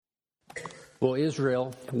Well,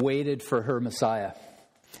 Israel waited for her Messiah.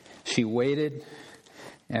 She waited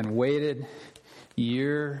and waited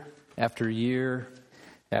year after year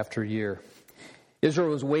after year. Israel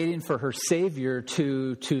was waiting for her Savior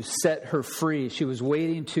to set her free. She was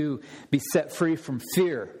waiting to be set free from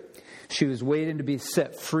fear. She was waiting to be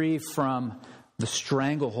set free from the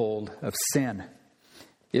stranglehold of sin.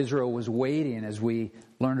 Israel was waiting, as we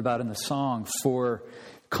learned about in the song, for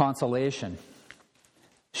consolation.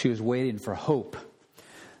 She was waiting for hope.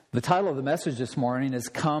 The title of the message this morning is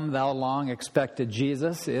Come Thou Long Expected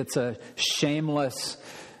Jesus. It's a shameless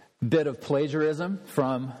bit of plagiarism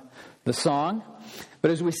from the song.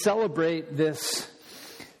 But as we celebrate this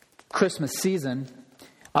Christmas season,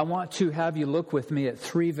 I want to have you look with me at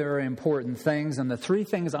three very important things. And the three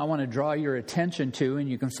things I want to draw your attention to, and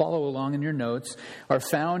you can follow along in your notes, are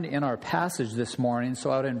found in our passage this morning. So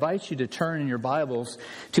I would invite you to turn in your Bibles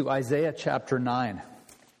to Isaiah chapter 9.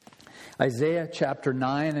 Isaiah chapter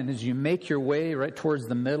 9, and as you make your way right towards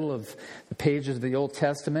the middle of the pages of the Old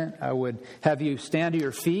Testament, I would have you stand to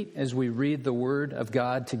your feet as we read the Word of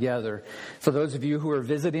God together. For those of you who are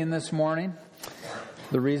visiting this morning,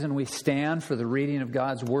 the reason we stand for the reading of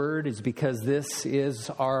God's Word is because this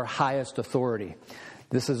is our highest authority.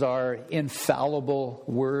 This is our infallible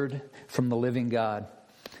Word from the living God.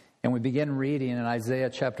 And we begin reading in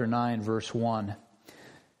Isaiah chapter 9, verse 1.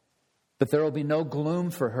 But there will be no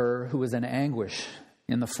gloom for her who is in anguish.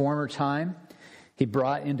 In the former time, he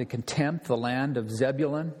brought into contempt the land of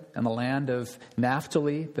Zebulun and the land of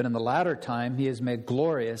Naphtali. But in the latter time, he has made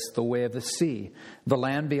glorious the way of the sea, the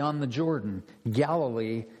land beyond the Jordan,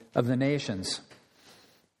 Galilee of the nations.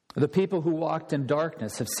 The people who walked in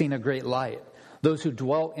darkness have seen a great light. Those who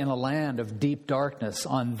dwelt in a land of deep darkness,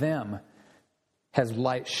 on them has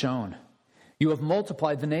light shone. You have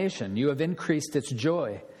multiplied the nation. You have increased its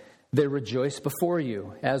joy. They rejoice before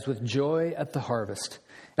you, as with joy at the harvest,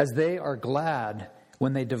 as they are glad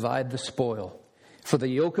when they divide the spoil. For the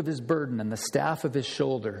yoke of his burden and the staff of his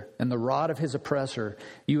shoulder and the rod of his oppressor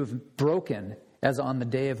you have broken as on the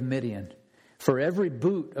day of Midian. For every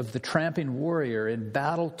boot of the tramping warrior in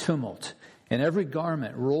battle tumult and every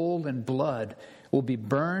garment rolled in blood will be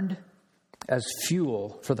burned as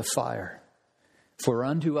fuel for the fire. For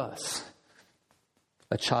unto us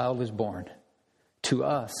a child is born. To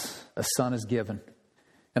us a son is given,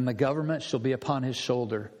 and the government shall be upon his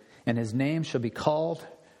shoulder, and his name shall be called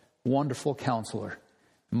Wonderful Counselor,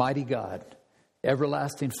 Mighty God,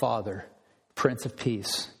 Everlasting Father, Prince of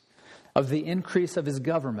Peace. Of the increase of his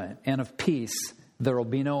government and of peace there will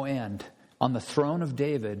be no end, on the throne of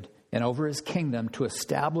David and over his kingdom, to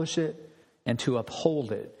establish it and to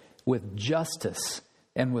uphold it with justice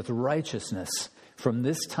and with righteousness. From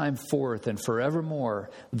this time forth and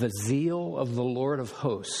forevermore, the zeal of the Lord of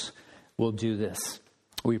hosts will do this.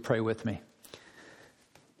 Will you pray with me?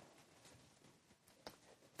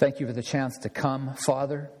 Thank you for the chance to come,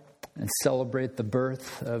 Father, and celebrate the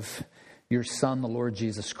birth of your Son, the Lord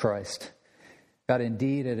Jesus Christ. God,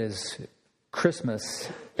 indeed, it is Christmas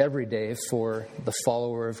every day for the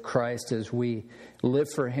follower of Christ as we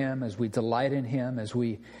live for him, as we delight in him, as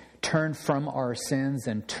we turn from our sins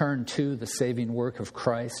and turn to the saving work of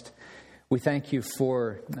Christ. We thank you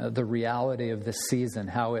for the reality of this season,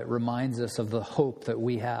 how it reminds us of the hope that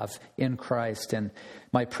we have in Christ. And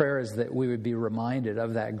my prayer is that we would be reminded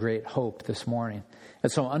of that great hope this morning.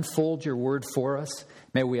 And so unfold your word for us.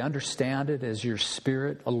 May we understand it as your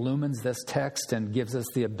Spirit illumines this text and gives us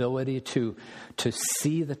the ability to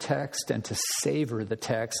see the text and to savor the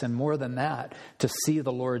text. And more than that, to see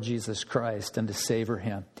the Lord Jesus Christ and to savor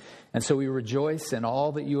him. And so we rejoice in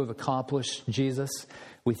all that you have accomplished, Jesus.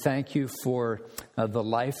 We thank you for the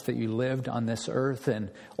life that you lived on this earth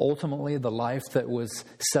and ultimately the life that was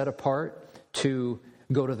set apart to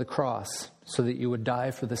go to the cross so that you would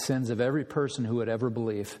die for the sins of every person who would ever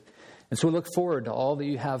believe. And so we look forward to all that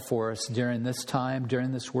you have for us during this time,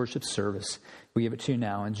 during this worship service. We give it to you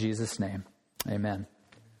now in Jesus' name. Amen.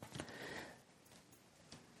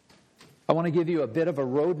 I want to give you a bit of a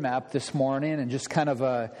roadmap this morning and just kind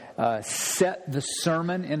of set the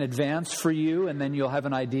sermon in advance for you, and then you'll have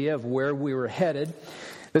an idea of where we were headed.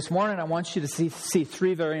 This morning, I want you to see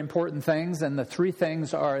three very important things, and the three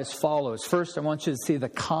things are as follows. First, I want you to see the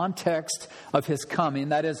context of his coming.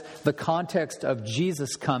 That is, the context of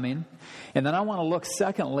Jesus coming. And then I want to look,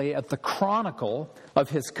 secondly, at the chronicle of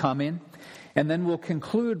his coming. And then we'll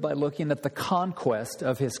conclude by looking at the conquest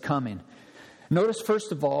of his coming. Notice,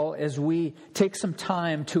 first of all, as we take some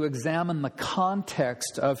time to examine the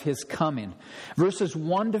context of his coming. Verses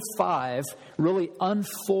 1 to 5 really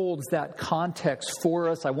unfolds that context for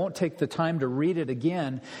us. I won't take the time to read it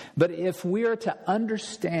again, but if we are to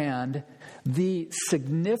understand the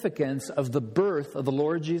significance of the birth of the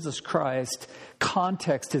Lord Jesus Christ,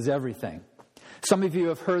 context is everything. Some of you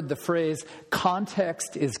have heard the phrase,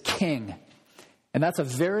 context is king. And that's a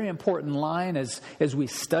very important line as we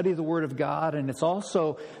study the Word of God. And it's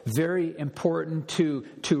also very important to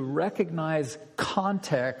recognize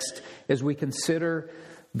context as we consider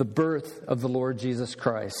the birth of the Lord Jesus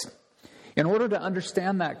Christ. In order to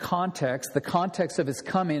understand that context, the context of his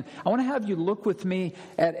coming, I want to have you look with me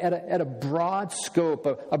at a broad scope,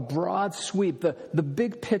 a broad sweep, the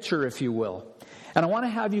big picture, if you will. And I want to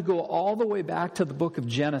have you go all the way back to the book of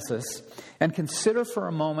Genesis and consider for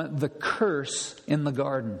a moment the curse in the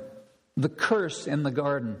garden. The curse in the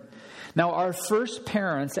garden. Now, our first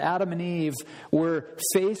parents, Adam and Eve, were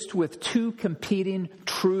faced with two competing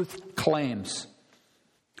truth claims.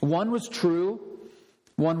 One was true,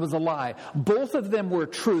 one was a lie. Both of them were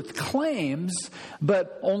truth claims,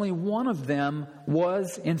 but only one of them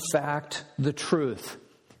was, in fact, the truth.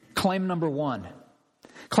 Claim number one.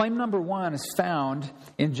 Claim number one is found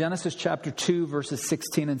in Genesis chapter 2, verses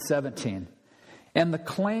 16 and 17. And the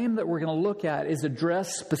claim that we're going to look at is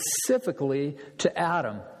addressed specifically to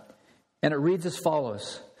Adam. And it reads as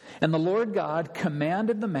follows. And the Lord God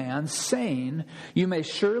commanded the man, saying, you may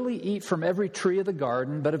surely eat from every tree of the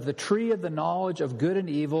garden, but of the tree of the knowledge of good and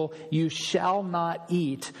evil you shall not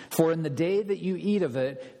eat. For in the day that you eat of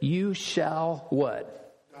it, you shall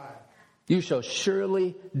what? Die. You shall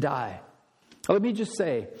surely die. Let me just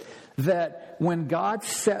say that when God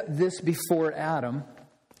set this before Adam,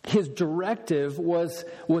 his directive was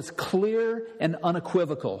clear and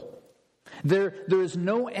unequivocal. There is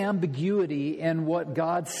no ambiguity in what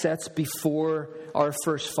God sets before our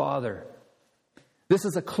first father. This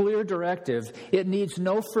is a clear directive. It needs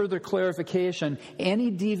no further clarification.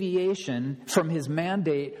 Any deviation from his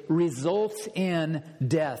mandate results in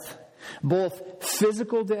death, both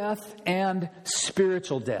physical death and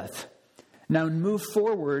spiritual death. Now move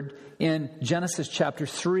forward in Genesis chapter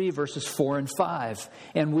 3, verses 4 and 5,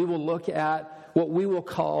 and we will look at what we will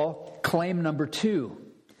call claim number 2.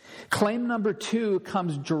 Claim number 2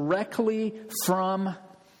 comes directly from,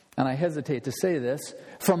 and I hesitate to say this,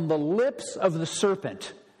 from the lips of the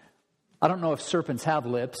serpent. I don't know if serpents have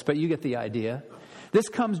lips, but you get the idea. This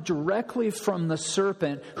comes directly from the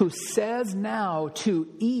serpent who says now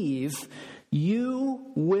to Eve,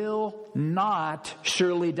 you will not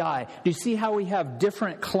surely die. Do you see how we have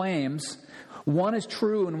different claims? One is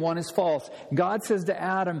true and one is false. God says to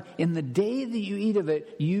Adam, in the day that you eat of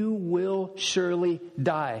it, you will surely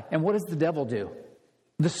die. And what does the devil do?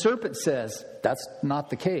 The serpent says, that's not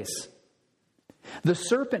the case. The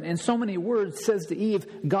serpent, in so many words, says to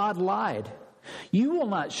Eve, God lied. You will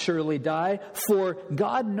not surely die, for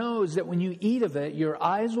God knows that when you eat of it, your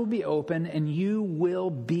eyes will be open and you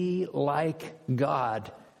will be like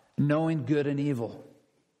God, knowing good and evil.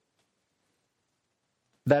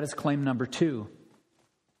 That is claim number 2.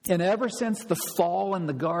 And ever since the fall in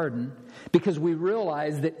the garden, because we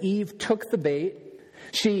realize that Eve took the bait,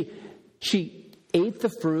 she ate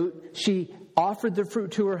the fruit, she offered the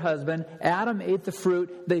fruit to her husband, Adam ate the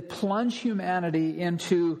fruit, they plunged humanity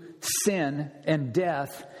into sin and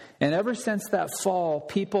death. And ever since that fall,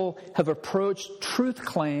 people have approached truth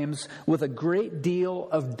claims with a great deal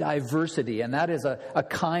of diversity. And that is a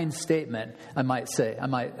kind statement, I might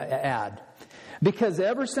add. Because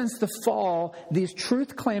ever since the fall, these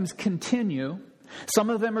truth claims continue. Some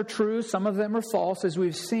of them are true, some of them are false, as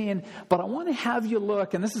we've seen. But I want to have you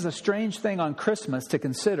look, and this is a strange thing on Christmas to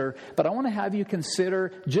consider, but I want to have you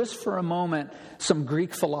consider just for a moment some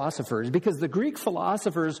Greek philosophers. Because the Greek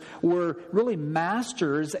philosophers were really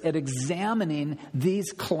masters at examining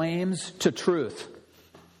these claims to truth.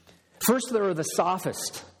 First, there are the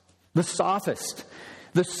sophists. The sophists.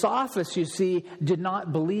 The sophists, you see, did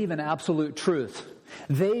not believe in absolute truth.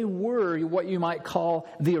 They were what you might call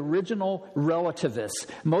the original relativists.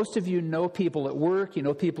 Most of you know people at work, you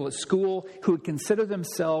know people at school who would consider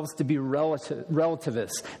themselves to be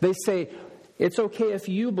relativists. They say, it's okay if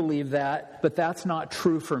you believe that, but that's not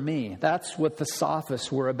true for me. That's what the sophists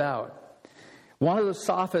were about. One of the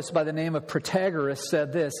sophists by the name of Protagoras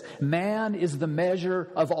said this, man is the measure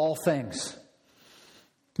of all things.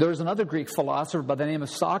 There was another Greek philosopher by the name of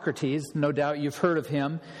Socrates. No doubt you've heard of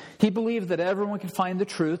him. He believed that everyone could find the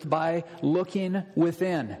truth by looking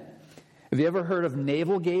within. Have you ever heard of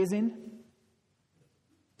navel gazing?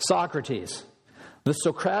 Socrates. The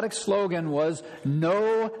Socratic slogan was,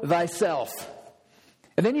 know thyself.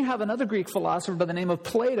 And then you have another Greek philosopher by the name of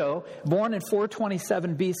Plato, born in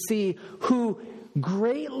 427 BC, who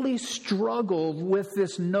greatly struggled with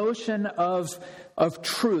this notion of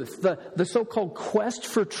truth, the so-called quest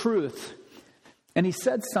for truth. And he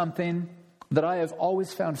said something that I have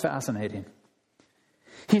always found fascinating.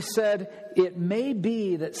 He said, it may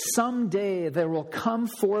be that someday there will come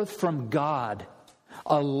forth from God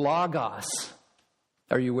a logos.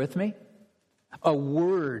 Are you with me? A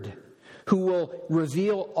word who will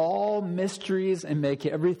reveal all mysteries and make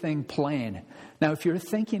everything plain. Now, if you're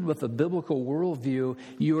thinking with a biblical worldview,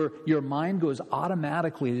 your mind goes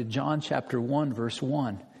automatically to John chapter 1, verse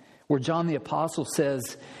 1, where John the Apostle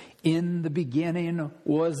says, in the beginning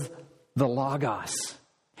was the Logos.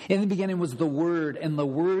 In the beginning was the Word, and the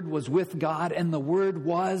Word was with God, and the Word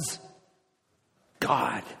was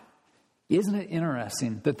God. Isn't it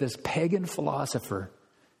interesting that this pagan philosopher,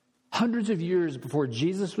 hundreds of years before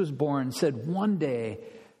Jesus was born, said, one day,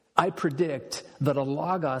 I predict that a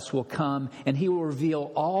Logos will come and he will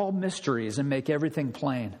reveal all mysteries and make everything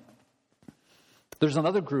plain. There's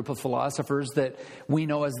another group of philosophers that we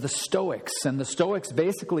know as the Stoics. And the Stoics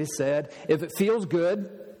basically said, if it feels good,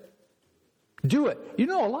 do it. You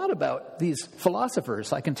know a lot about these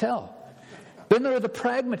philosophers, I can tell. Then there are the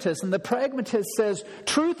pragmatists. And the pragmatist says,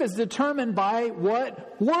 truth is determined by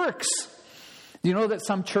what works. Do you know that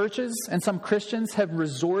some churches and some Christians have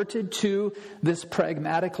resorted to this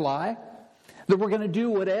pragmatic lie? That we're going to do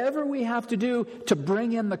whatever we have to do to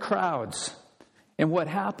bring in the crowds. And what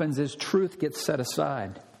happens is truth gets set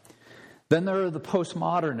aside. Then there are the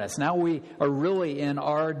postmodernists. Now we are really in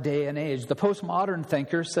our day and age. The postmodern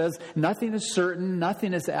thinker says nothing is certain,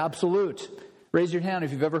 nothing is absolute. Raise your hand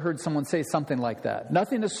if you've ever heard someone say something like that.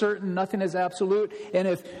 Nothing is certain, nothing is absolute. And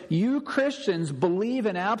if you Christians believe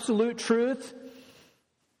in absolute truth,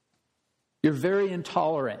 you're very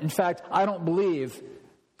intolerant. In fact, I don't believe,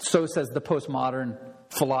 so says the postmodern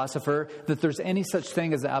philosopher, that there's any such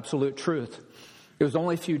thing as absolute truth. It was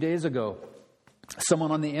only a few days ago, someone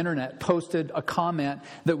on the internet posted a comment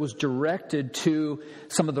that was directed to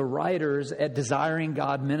some of the writers at Desiring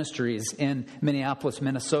God Ministries in Minneapolis,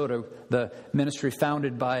 Minnesota, the ministry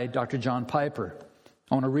founded by Dr. John Piper.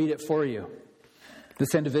 I want to read it for you.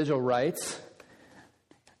 This individual writes,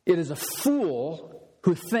 "It is a fool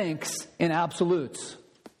who thinks in absolutes."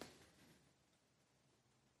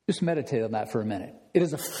 Just meditate on that for a minute. It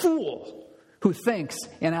is a fool who thinks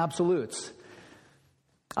in absolutes.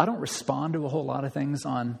 I don't respond to a whole lot of things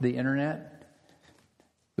on the internet,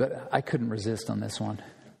 but I couldn't resist on this one.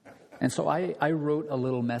 And so I wrote a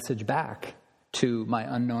little message back to my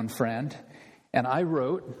unknown friend, and I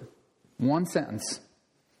wrote one sentence.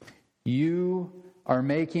 You are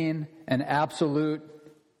making an absolute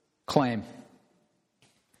claim.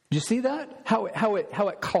 Do you see that? How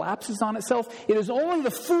it collapses on itself? It is only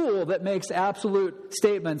the fool that makes absolute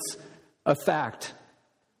statements of fact.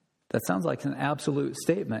 That sounds like an absolute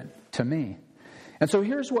statement to me. And so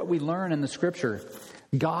here's what we learn in the Scripture.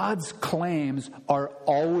 God's claims are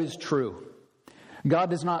always true. God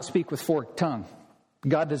does not speak with forked tongue.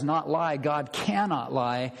 God does not lie. God cannot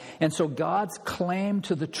lie. And so God's claim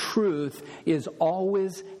to the truth is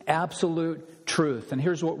always absolute truth. And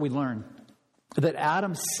here's what we learn. That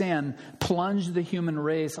Adam's sin plunged the human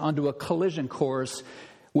race onto a collision course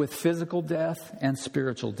with physical death and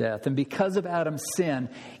spiritual death. And because of Adam's sin,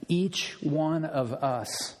 each one of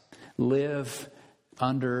us live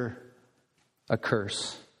under a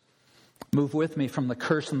curse. Move with me from the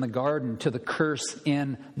curse in the garden to the curse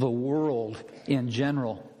in the world in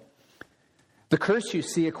general. The curse you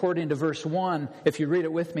see, according to verse 1, if you read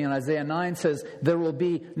it with me in Isaiah 9, says, "There will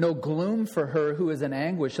be no gloom for her who is in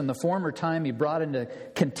anguish. In the former time he brought into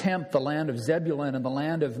contempt the land of Zebulun and the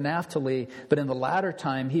land of Naphtali. But in the latter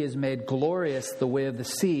time he has made glorious the way of the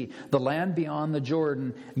sea, the land beyond the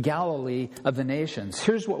Jordan, Galilee of the nations."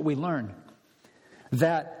 Here's what we learn.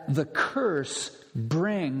 That the curse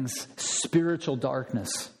brings spiritual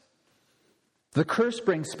darkness. The curse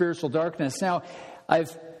brings spiritual darkness. Now,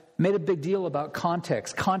 I've made a big deal about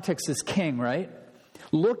context. Context is king, right?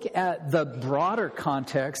 Look at the broader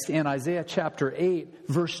context in Isaiah chapter 8,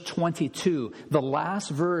 verse 22, the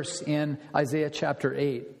last verse in Isaiah chapter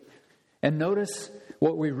 8. And notice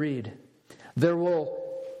what we read. They will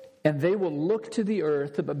look to the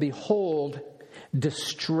earth, but behold,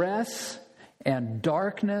 distress and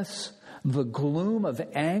darkness, the gloom of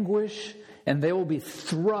anguish, and they will be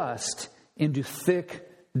thrust into thick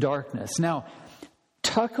darkness. Now,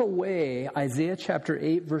 tuck away Isaiah chapter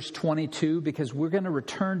 8, verse 22, because we're going to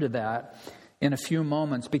return to that in a few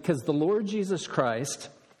moments. Because the Lord Jesus Christ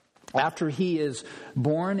after he is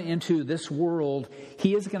born into this world,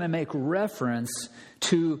 he is going to make reference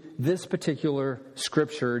to this particular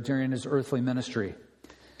scripture during his earthly ministry.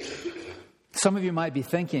 Some of you might be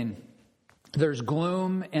thinking, there's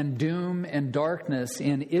gloom and doom and darkness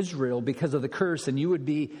in Israel because of the curse, and you would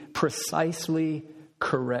be precisely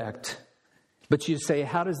correct. But you say,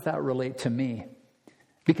 how does that relate to me?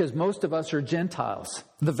 Because most of us are Gentiles.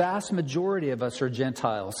 The vast majority of us are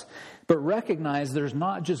Gentiles. But recognize there's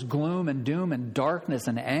not just gloom and doom and darkness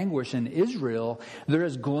and anguish in Israel. There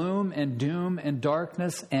is gloom and doom and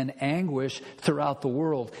darkness and anguish throughout the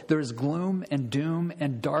world. There is gloom and doom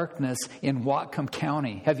and darkness in Whatcom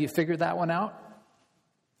County. Have you figured that one out?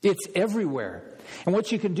 It's everywhere. And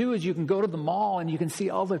what you can do is you can go to the mall and you can see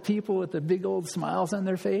all the people with the big old smiles on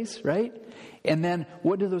their face, right? And then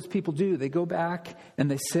what do those people do? They go back and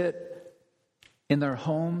they sit in their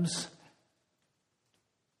homes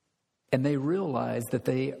and they realize that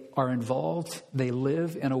they are involved. They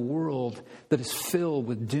live in a world that is filled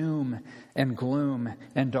with doom and gloom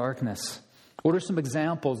and darkness. What are some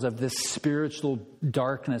examples of this spiritual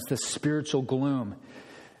darkness, this spiritual gloom?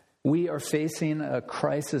 We are facing a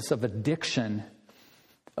crisis of addiction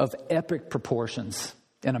of epic proportions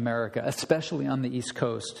in America, especially on the East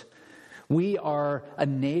Coast. We are a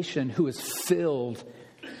nation who is filled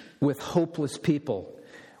with hopeless people.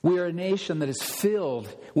 We are a nation that is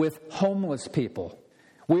filled with homeless people.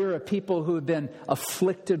 We are a people who have been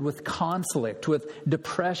afflicted with conflict, with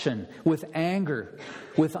depression, with anger,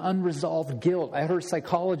 with unresolved guilt. I heard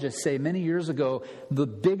psychologists say many years ago, the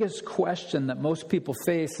biggest question that most people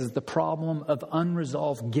face is the problem of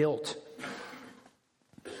unresolved guilt.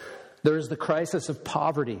 There is the crisis of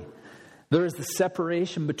poverty. There is the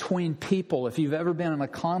separation between people. If you've ever been in a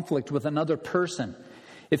conflict with another person,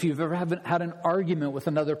 if you've ever had an argument with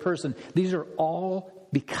another person, these are all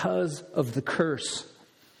because of the curse.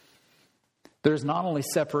 There's not only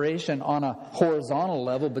separation on a horizontal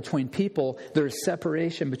level between people, there's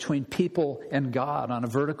separation between people and God on a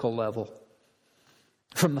vertical level.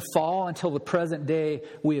 From the fall until the present day,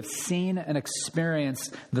 we have seen and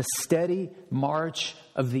experienced the steady march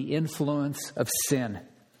of the influence of sin.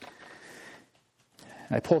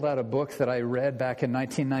 I pulled out a book that I read back in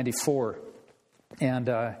 1994,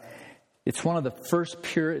 and it's one of the first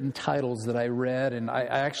Puritan titles that I read, and I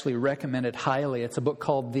actually recommend it highly. It's a book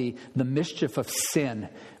called The Mischief of Sin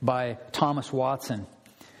by Thomas Watson.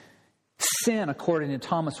 Sin, according to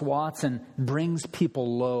Thomas Watson, brings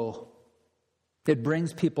people low. It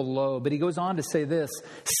brings people low. But he goes on to say this: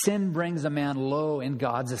 sin brings a man low in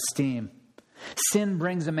God's esteem. Sin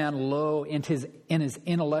brings a man low in his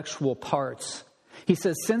intellectual parts. He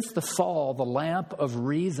says, since the fall, the lamp of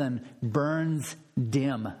reason burns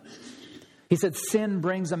dim. He said, sin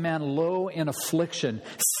brings a man low in affliction.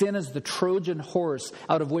 Sin is the Trojan horse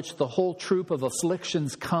out of which the whole troop of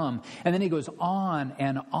afflictions come. And then he goes on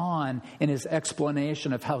and on in his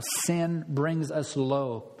explanation of how sin brings us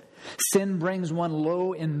low. Sin brings one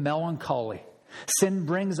low in melancholy. Sin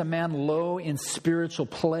brings a man low in spiritual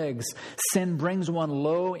plagues. Sin brings one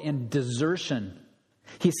low in desertion.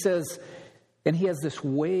 He says, and he has this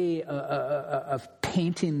way of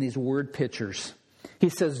painting these word pictures. He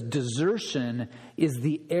says, desertion is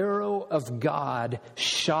the arrow of God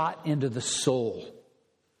shot into the soul.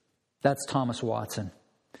 That's Thomas Watson.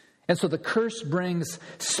 And so the curse brings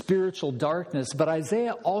spiritual darkness, but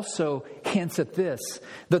Isaiah also hints at this,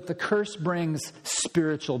 that the curse brings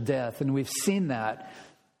spiritual death. And we've seen that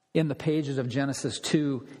in the pages of Genesis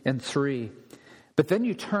 2 and 3. But then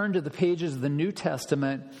you turn to the pages of the New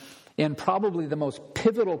Testament, in probably the most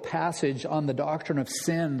pivotal passage on the doctrine of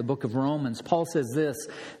sin, the book of Romans. Paul says this: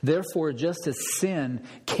 therefore, just as sin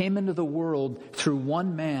came into the world through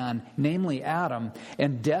one man, namely Adam,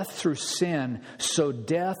 and death through sin, so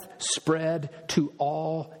death spread to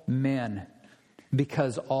all men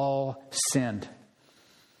because all sinned.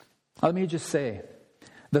 Let me just say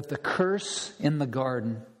that the curse in the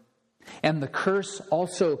garden and the curse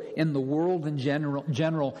also in the world in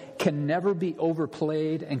general can never be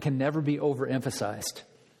overplayed and can never be overemphasized.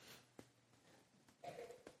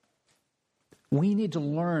 We need to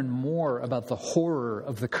learn more about the horror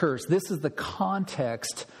of the curse. This is the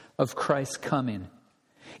context of Christ's coming.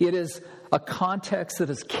 It is a context that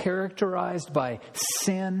is characterized by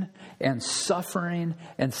sin and suffering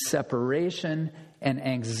and separation and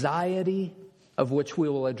anxiety, of which we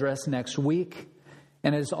will address next week.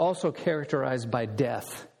 And it is also characterized by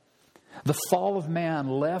death. The fall of man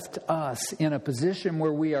left us in a position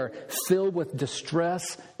where we are filled with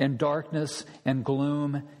distress and darkness and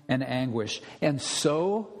gloom and anguish. And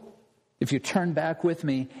so, if you turn back with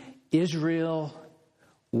me, Israel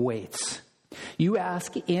waits. You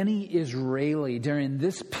ask any Israeli during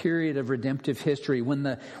this period of redemptive history, when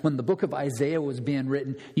the book of Isaiah was being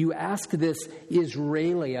written, you ask this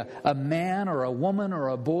Israeli, a man or a woman or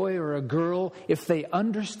a boy or a girl, if they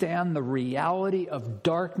understand the reality of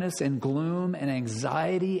darkness and gloom and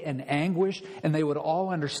anxiety and anguish, and they would all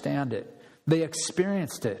understand it. They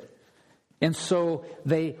experienced it. And so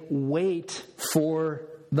they wait for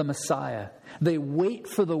the Messiah. They wait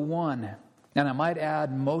for the one. And I might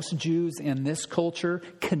add, most Jews in this culture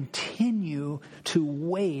continue to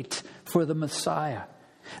wait for the Messiah.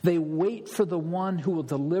 They wait for the one who will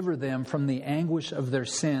deliver them from the anguish of their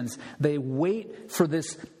sins. They wait for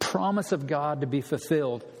this promise of God to be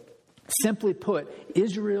fulfilled. Simply put,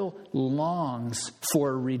 Israel longs for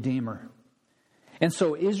a Redeemer. And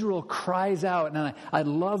so Israel cries out, and I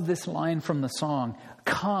love this line from the song,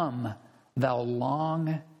 "Come, thou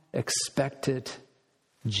long expected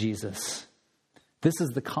Jesus." This is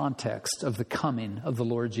the context of the coming of the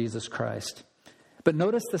Lord Jesus Christ. But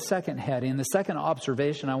notice the second heading, the second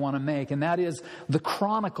observation I want to make, and that is the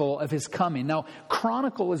chronicle of his coming. Now,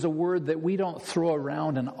 chronicle is a word that we don't throw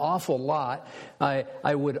around an awful lot.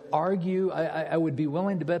 I would argue, I would be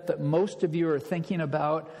willing to bet that most of you are thinking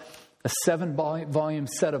about a 7-volume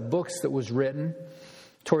set of books that was written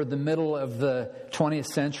toward the middle of the 20th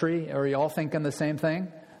century. Are you all thinking the same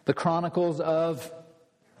thing? The Chronicles of...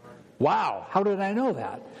 Wow, how did I know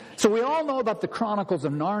that? So we all know about the Chronicles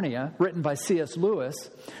of Narnia, written by C.S. Lewis.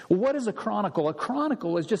 Well, what is a chronicle? A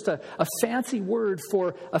chronicle is just a fancy word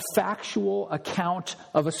for a factual account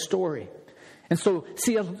of a story. And so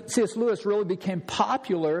C.S. Lewis really became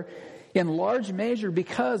popular in large measure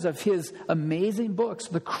because of his amazing books,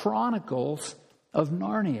 the Chronicles of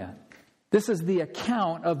Narnia. This is the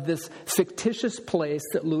account of this fictitious place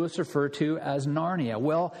that Lewis referred to as Narnia.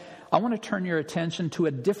 Well, I want to turn your attention to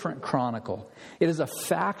a different chronicle. It is a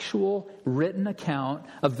factual, written account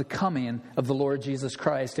of the coming of the Lord Jesus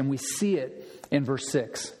Christ, and we see it in verse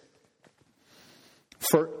 6.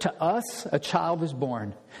 "For to us a child is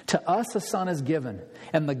born, to us a son is given,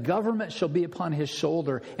 and the government shall be upon his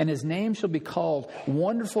shoulder, and his name shall be called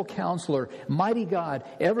Wonderful Counselor, Mighty God,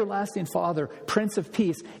 Everlasting Father, Prince of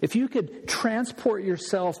Peace." If you could transport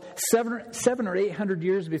yourself 700 or 800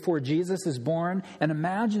 years before Jesus is born, and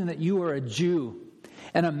imagine that you are a Jew,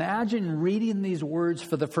 and imagine reading these words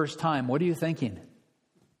for the first time, what are you thinking?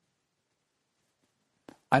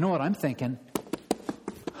 I know what I'm thinking.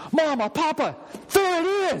 Mama, Papa, there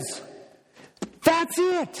it is. That's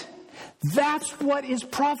it. That's what is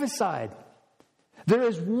prophesied. There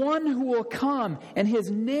is one who will come, and his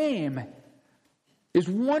name is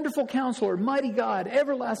Wonderful Counselor, Mighty God,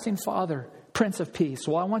 Everlasting Father, Prince of Peace.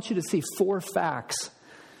 Well, I want you to see 4 facts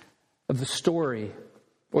of the story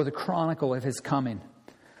or the chronicle of his coming.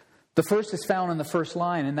 The first is found in the first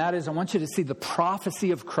line, and that is, I want you to see the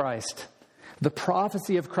prophecy of Christ. The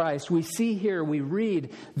prophecy of Christ. We see here, we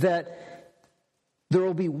read that there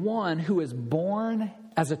will be one who is born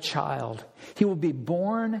as a child. He will be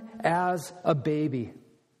born as a baby.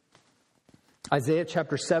 Isaiah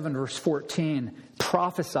chapter 7 verse 14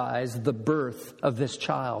 prophesies the birth of this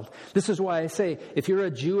child. This is why I say, if you're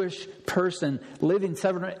a Jewish person living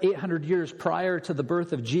 700 or 800 years prior to the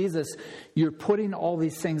birth of Jesus, you're putting all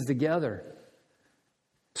these things together.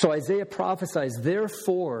 So Isaiah prophesies,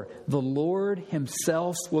 "Therefore the Lord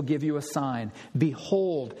himself will give you a sign.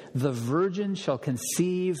 Behold, the virgin shall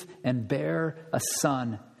conceive and bear a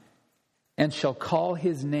son, and shall call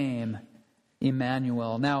his name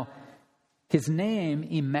Emmanuel." Now, his name,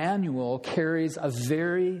 Emmanuel, carries a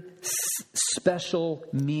very special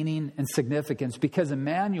meaning and significance, because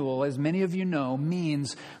Emmanuel, as many of you know,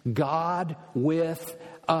 means God with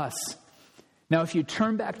us. Now, if you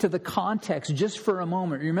turn back to the context just for a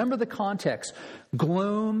moment, remember the context.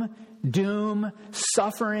 Gloom, doom,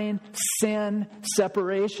 suffering, sin,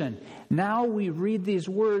 separation. Now we read these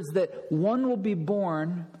words that one will be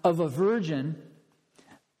born of a virgin.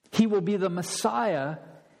 He will be the Messiah.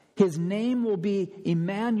 His name will be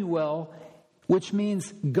Emmanuel, which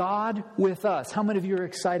means God with us. How many of you are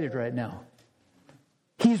excited right now?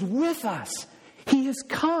 He's with us. He has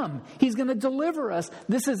come. He's going to deliver us.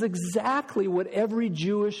 This is exactly what every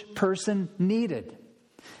Jewish person needed.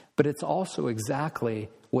 But it's also exactly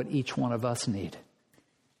what each one of us need.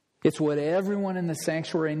 It's what everyone in the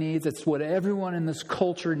sanctuary needs. It's what everyone in this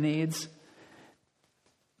culture needs.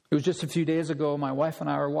 It was just a few days ago, my wife and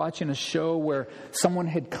I were watching a show where someone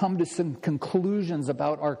had come to some conclusions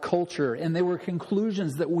about our culture, and they were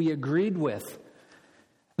conclusions that we agreed with.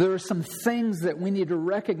 There are some things that we need to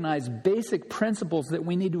recognize, basic principles that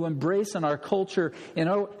we need to embrace in our culture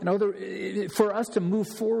for us to move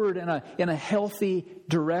forward in a healthy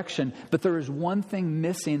direction. But there is one thing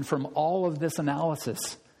missing from all of this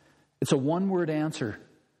analysis. It's a one-word answer.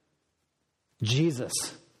 Jesus.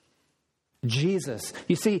 Jesus.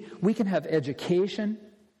 You see, we can have education.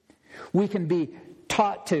 We can be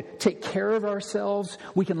taught to take care of ourselves.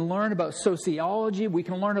 We can learn about sociology. We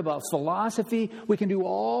can learn about philosophy. We can do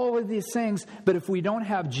all of these things. But if we don't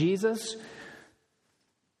have Jesus,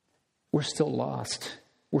 we're still lost.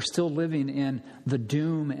 We're still living in the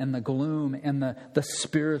doom and the gloom and the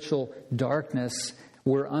spiritual darkness.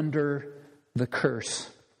 We're under the curse.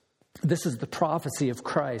 This is the prophecy of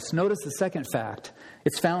Christ. Notice the second fact.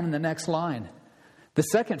 It's found in the next line. The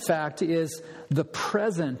second fact is the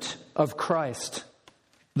present of Christ.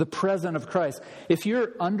 The present of Christ. If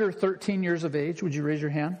you're under 13 years of age, would you raise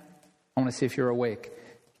your hand? I want to see if you're awake.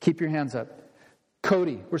 Keep your hands up.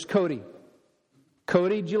 Cody. Where's Cody?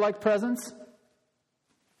 Cody, do you like presents?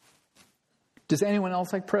 Does anyone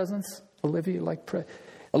else like presents? Olivia,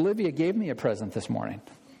 Olivia gave me a present this morning.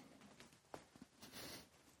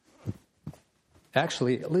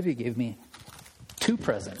 Actually, Olivia gave me 2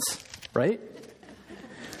 presents, right?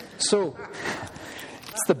 So,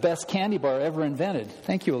 it's the best candy bar ever invented.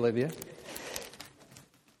 Thank you, Olivia.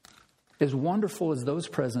 As wonderful as those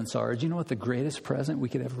presents are, do you know what the greatest present we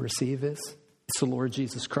could ever receive is? It's the Lord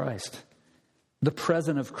Jesus Christ. The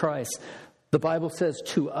present of Christ. The Bible says,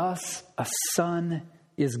 to us a son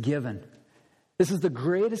is given. This is the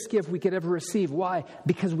greatest gift we could ever receive. Why?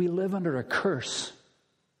 Because we live under a curse.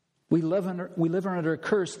 We live under a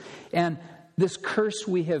curse. And this curse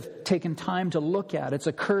we have taken time to look at. It's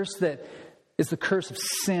a curse that is the curse of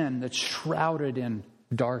sin that's shrouded in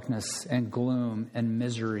darkness and gloom and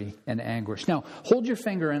misery and anguish. Now, hold your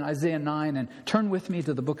finger in Isaiah 9 and turn with me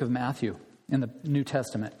to the book of Matthew in the New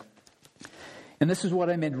Testament. And this is what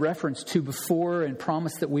I made reference to before and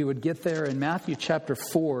promised that we would get there. In Matthew chapter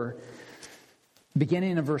 4,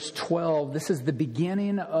 beginning in verse 12, this is the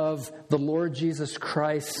beginning of the Lord Jesus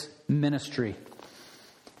Christ's ministry.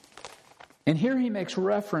 And here he makes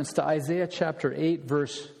reference to Isaiah chapter 8,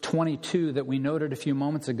 verse 22 that we noted a few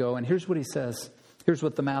moments ago. And here's what he says. Here's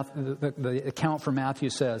what the account for Matthew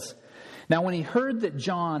says. Now, when he heard that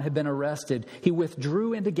John had been arrested, he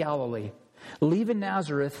withdrew into Galilee. Leaving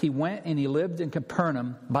Nazareth, he went and he lived in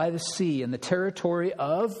Capernaum by the sea in the territory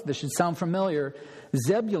of, this should sound familiar,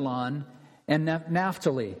 Zebulun and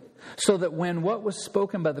Naphtali, so that when what was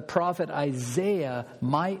spoken by the prophet Isaiah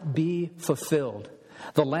might be fulfilled.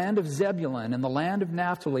 The land of Zebulun and the land of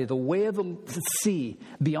Naphtali, the way of the sea,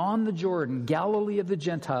 beyond the Jordan, Galilee of the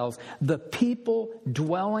Gentiles, the people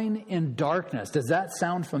dwelling in darkness. Does that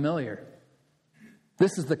sound familiar?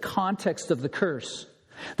 This is the context of the curse.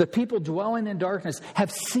 The people dwelling in darkness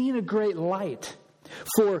have seen a great light.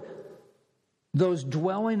 For those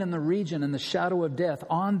dwelling in the region in the shadow of death,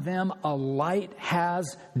 on them a light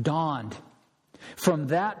has dawned. From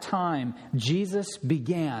that time, Jesus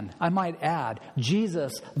began. I might add,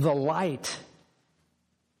 Jesus, the light.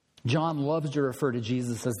 John loves to refer to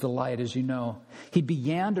Jesus as the light, as you know. He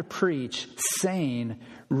began to preach, saying,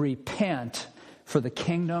 repent, for the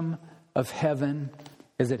kingdom of heaven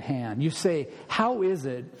is at hand. You say, how is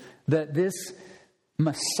it that this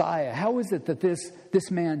Messiah, how is it that this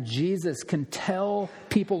man Jesus can tell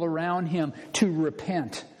people around him to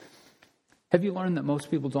repent? Have you learned that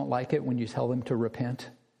most people don't like it when you tell them to repent?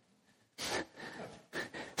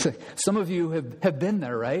 Some of you have been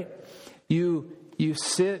there, right? You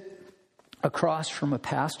sit across from a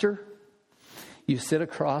pastor, you sit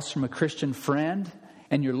across from a Christian friend,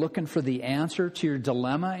 and you're looking for the answer to your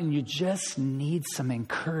dilemma, and you just need some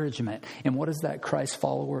encouragement. And what does that Christ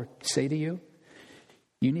follower say to you?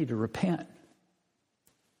 You need to repent.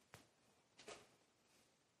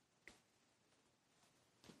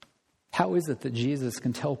 How is it that Jesus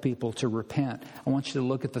can tell people to repent? I want you to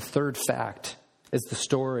look at the third fact as the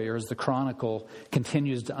story or as the chronicle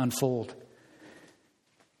continues to unfold.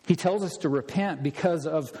 He tells us to repent because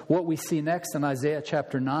of what we see next in Isaiah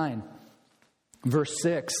chapter 9, verse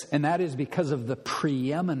 6, and that is because of the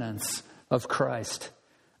preeminence of Christ.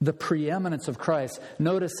 The preeminence of Christ.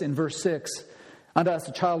 Notice in verse 6, unto us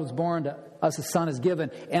a child is born, to us a son is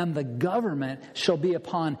given, and the government shall be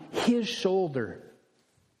upon his shoulder.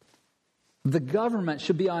 The government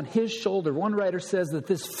should be on his shoulder. One writer says that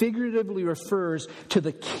this figuratively refers to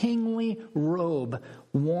the kingly robe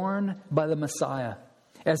worn by the Messiah.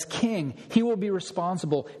 As king, he will be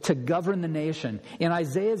responsible to govern the nation. In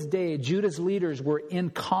Isaiah's day, Judah's leaders were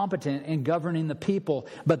incompetent in governing the people,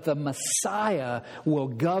 but the Messiah will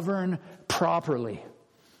govern properly.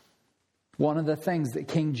 one of the things that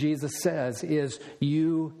King Jesus says is,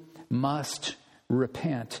 you must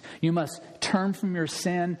repent. You must turn from your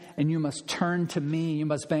sin and you must turn to me. You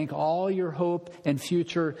must bank all your hope and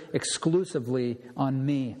future exclusively on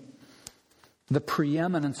me. The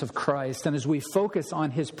preeminence of Christ. And as we focus on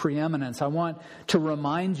his preeminence, I want to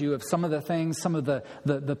remind you of some of the things, some of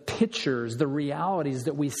the pictures, the realities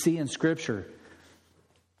that we see in Scripture.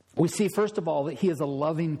 We see, first of all, that he is a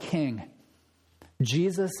loving king.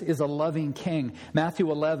 Jesus is a loving king.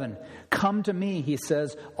 Matthew 11, come to me, he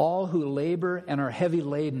says, all who labor and are heavy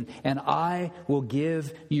laden, and I will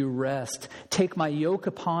give you rest. Take my yoke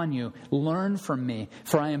upon you, learn from me,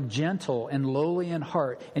 for I am gentle and lowly in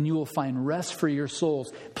heart, and you will find rest for your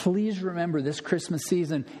souls. Please remember this Christmas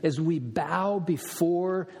season as we bow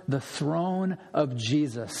before the throne of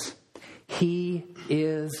Jesus. He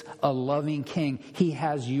is a loving king. He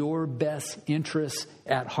has your best interests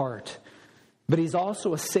at heart. But he's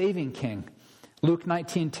also a saving king. Luke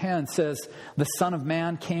 19:10 says, the Son of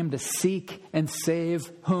Man came to seek and save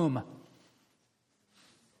whom?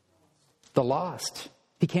 The lost.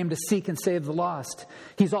 He came to seek and save the lost.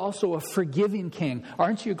 He's also a forgiving king.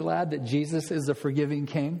 Aren't you glad that Jesus is a forgiving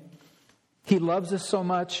king? He loves us so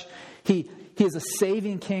much. He is a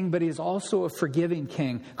saving king, but he is also a forgiving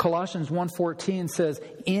king. Colossians 1:14 says,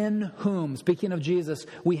 in whom, speaking of Jesus,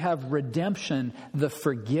 we have redemption, the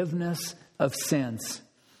forgiveness of sins.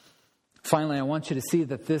 Finally, I want you to see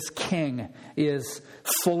that this king is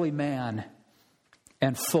fully man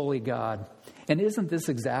and fully God. And isn't this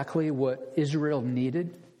exactly what Israel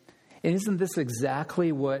needed? And isn't this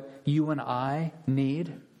exactly what you and I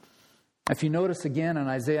need? If you notice again in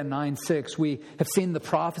Isaiah 9:6, we have seen the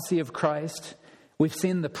prophecy of Christ. We've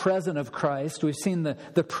seen the present of Christ. We've seen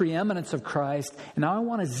the preeminence of Christ. And now I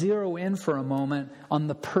want to zero in for a moment on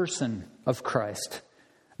the person of Christ.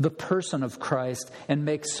 The person of Christ, and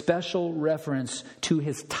make special reference to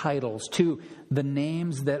his titles, to the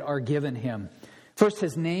names that are given him. First,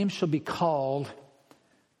 his name shall be called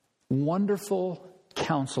Wonderful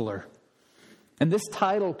Counselor. And this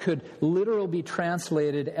title could literally be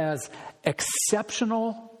translated as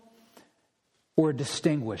exceptional or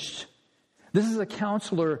distinguished. This is a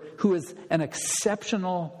counselor who is an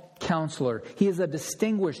exceptional counselor. He is a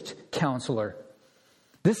distinguished counselor.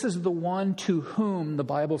 This is the one to whom, the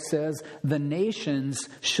Bible says, the nations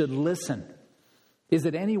should listen. Is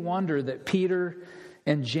it any wonder that Peter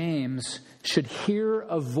and James should hear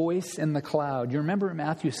a voice in the cloud? You remember in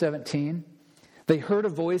Matthew 17? They heard a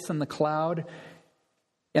voice in the cloud,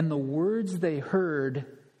 and the words they heard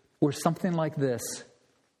were something like this.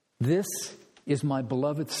 This is my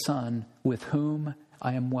beloved Son, with whom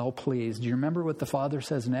I am well pleased. Do you remember what the Father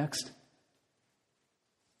says next?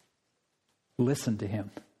 Listen to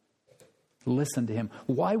him. Listen to him.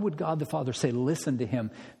 Why would God the Father say listen to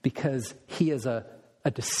him? Because he is a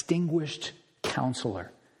distinguished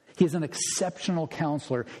counselor. He's an exceptional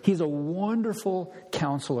counselor. He's a wonderful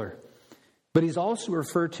counselor. But he's also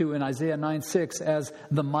referred to in Isaiah 9:6 as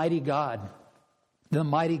the mighty God. The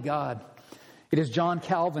mighty God. It is John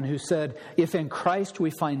Calvin who said, if in Christ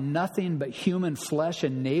we find nothing but human flesh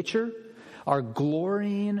and nature, our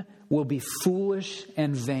glorying will be foolish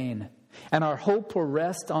and vain. And our hope will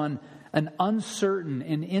rest on an uncertain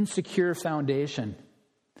and insecure foundation.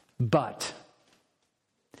 But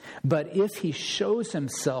if he shows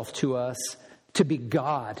himself to us to be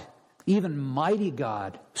God, even mighty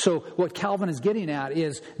God. So what Calvin is getting at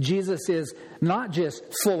is Jesus is not just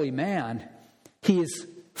fully man, he is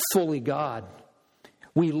fully God.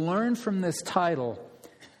 We learn from this title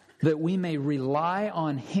that we may rely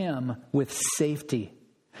on him with safety.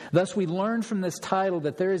 Thus, we learn from this title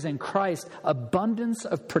that there is in Christ abundance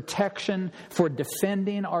of protection for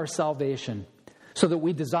defending our salvation, so that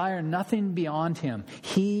we desire nothing beyond him.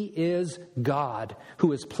 He is God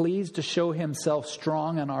who is pleased to show himself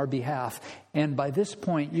strong on our behalf. And by this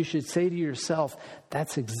point, you should say to yourself,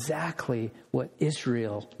 that's exactly what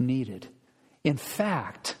Israel needed. In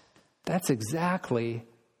fact, that's exactly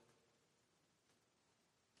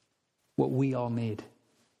what we all need.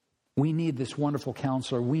 We need this wonderful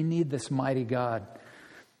counselor. We need this mighty God.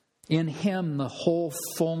 In him, the whole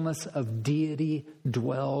fullness of deity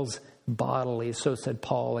dwells bodily. So said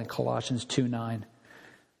Paul in Colossians 2:9.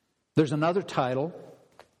 There's another title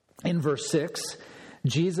in verse 6.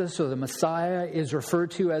 Jesus, or the Messiah, is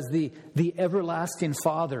referred to as the everlasting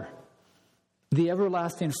Father. The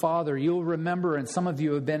everlasting Father. You'll remember, and some of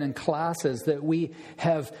you have been in classes, that we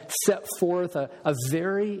have set forth a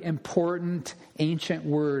very important ancient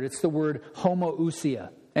word. It's the word homoousia.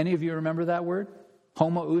 Any of you remember that word?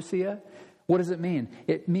 Homoousia? What does it mean?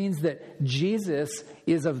 It means that Jesus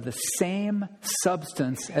is of the same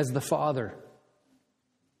substance as the Father.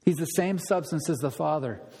 He's the same substance as the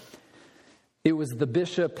Father. It was the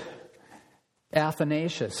Bishop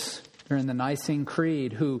Athanasius during the Nicene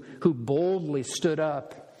Creed who boldly stood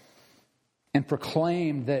up and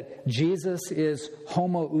proclaimed that Jesus is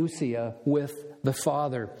homoousia with the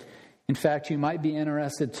Father. In fact, you might be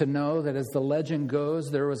interested to know that as the legend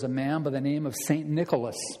goes, there was a man by the name of St.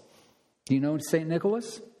 Nicholas. Do you know St.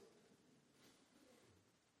 Nicholas?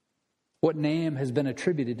 What name has been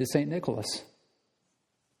attributed to St. Nicholas?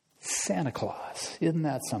 Santa Claus. Isn't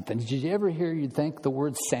that something? Did you ever hear you'd think the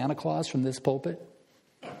word Santa Claus from this pulpit?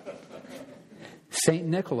 St.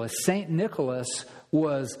 Nicholas. St. Nicholas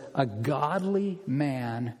was a godly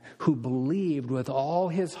man who believed with all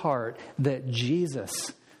his heart that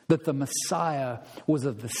Jesus, that the Messiah, was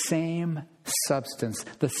of the same substance,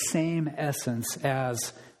 the same essence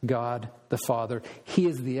as God the Father. He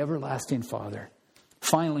is the everlasting Father.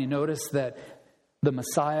 Finally, notice that the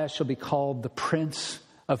Messiah shall be called the Prince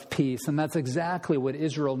of Peace. And that's exactly what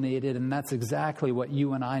Israel needed, and that's exactly what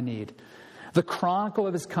you and I need. The chronicle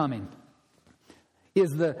of his coming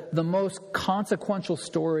is the most consequential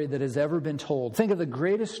story that has ever been told. Think of the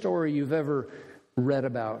greatest story you've ever read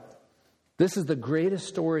about. This is the greatest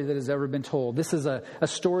story that has ever been told. This is a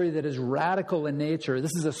story that is radical in nature.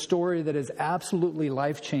 This is a story that is absolutely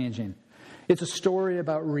life-changing. It's a story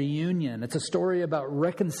about reunion. It's a story about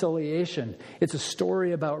reconciliation. It's a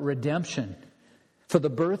story about redemption. For the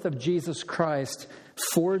birth of Jesus Christ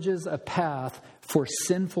forges a path for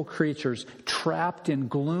sinful creatures trapped in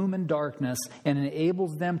gloom and darkness, and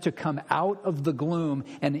enables them to come out of the gloom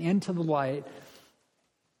and into the light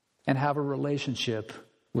and have a relationship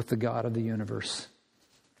with the God of the universe.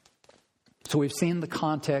 So we've seen the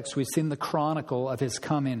context, we've seen the chronicle of his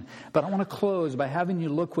coming, but I want to close by having you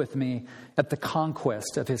look with me at the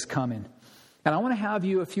conquest of his coming. And I want to have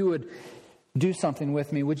you, if you would do something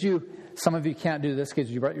with me, would you? Some of you can't do this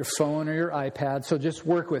because you brought your phone or your iPad, so just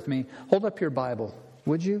work with me. Hold up your Bible,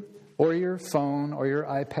 would you? Or your phone or your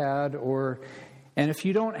iPad, and if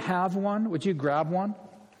you don't have one, would you grab one?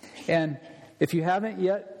 And if you haven't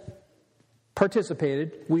yet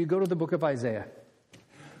participated, will you go to the book of Isaiah?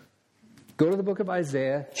 Go to the book of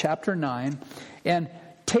Isaiah, chapter 9, and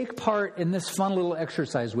take part in this fun little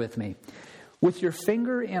exercise with me. With your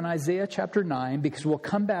finger in Isaiah chapter 9, because we'll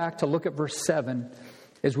come back to look at verse 7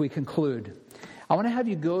 as we conclude. I want to have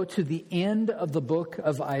you go to the end of the book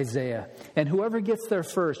of Isaiah. And whoever gets there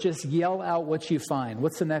first, just yell out what you find.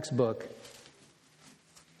 What's the next book?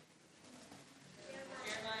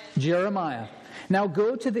 Jeremiah. Now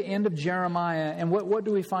go to the end of Jeremiah, and what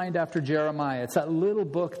do we find after Jeremiah? It's that little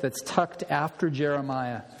book that's tucked after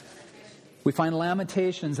Jeremiah. We find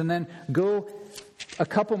Lamentations, and then go a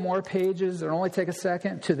couple more pages, it'll only take a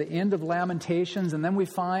second, to the end of Lamentations, and then we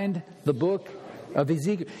find the book of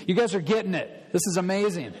Ezekiel. You guys are getting it. This is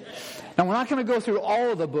amazing. Now, we're not going to go through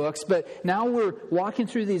all of the books, but now we're walking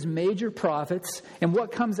through these major prophets, and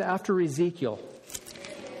what comes after Ezekiel?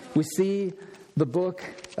 We see the book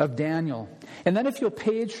of Daniel. And then if you'll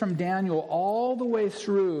page from Daniel all the way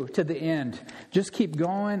through to the end, just keep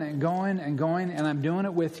going and going and going, and I'm doing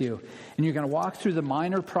it with you. And you're going to walk through the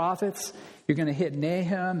minor prophets. You're going to hit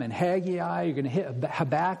Nahum and Haggai. You're going to hit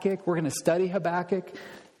Habakkuk. We're going to study Habakkuk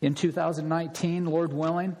in 2019, Lord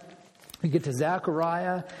willing. We get to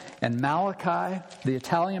Zechariah and Malachi, the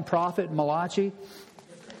Italian prophet Malachi.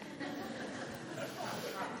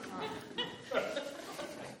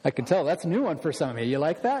 I can tell that's a new one for some of you. You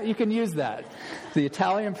like that? You can use that. The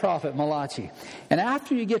Italian prophet Malachi. And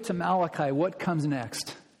after you get to Malachi, what comes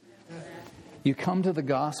next? You come to the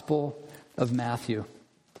Gospel of Matthew.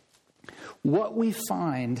 What we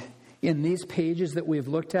find in these pages that we've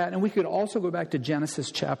looked at, and we could also go back to Genesis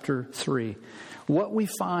chapter 3. What we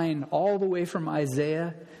find all the way from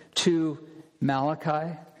Isaiah to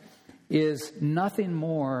Malachi is nothing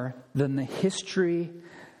more than the history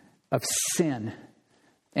of sin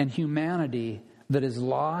and humanity that is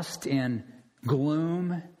lost in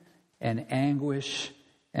gloom and anguish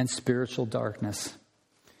and spiritual darkness.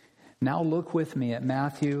 Now look with me at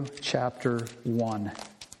Matthew chapter 1,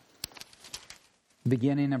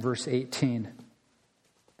 beginning in verse 18.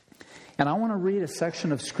 And I want to read a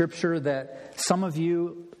section of Scripture that some of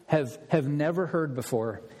you have never heard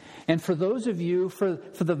before. And for those of you, for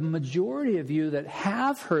the majority of you that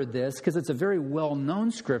have heard this, because it's a very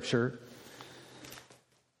well-known Scripture,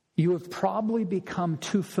 you have probably become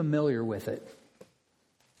too familiar with it.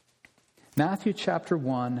 Matthew chapter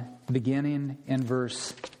 1, beginning in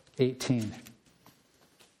verse 18.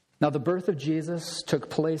 Now the birth of Jesus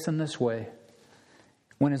took place in this way.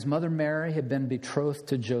 When his mother Mary had been betrothed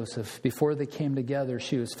to Joseph, before they came together,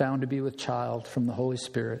 she was found to be with child from the Holy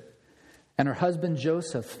Spirit. And her husband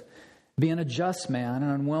Joseph, being a just man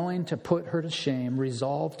and unwilling to put her to shame,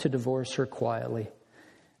 resolved to divorce her quietly.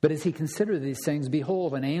 But as he considered these things,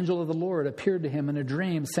 behold, an angel of the Lord appeared to him in a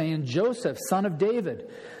dream, saying, Joseph, son of David,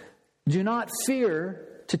 do not fear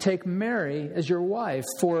to take Mary as your wife,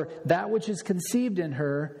 for that which is conceived in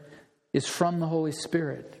her is from the Holy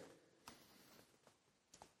Spirit.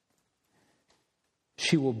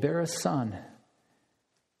 She will bear a son,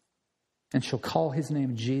 and shall call his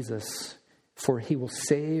name Jesus, for he will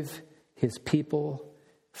save his people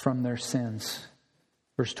from their sins.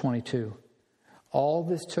 Verse 22. All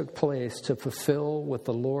this took place to fulfill what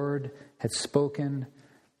the Lord had spoken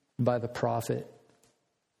by the prophet.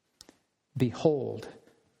 Behold,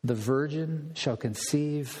 the virgin shall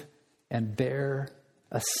conceive and bear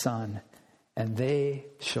a son, and they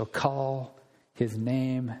shall call his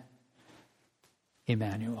name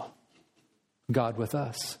Emmanuel, God with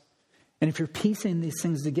us. And if you're piecing these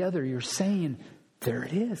things together, you're saying, there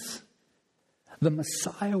it is. The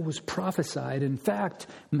Messiah was prophesied. In fact,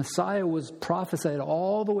 Messiah was prophesied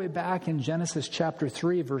all the way back in Genesis chapter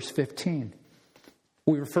 3, verse 15.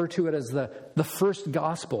 We refer to it as the first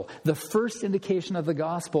gospel. The first indication of the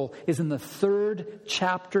gospel is in the 3rd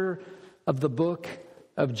chapter of the book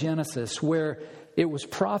of Genesis, where it was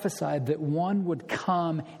prophesied that one would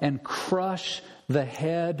come and crush the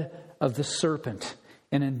head of the serpent.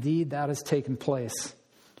 And indeed, that has taken place.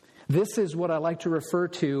 This is what I like to refer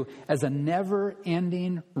to as a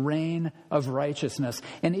never-ending reign of righteousness.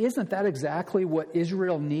 And isn't that exactly what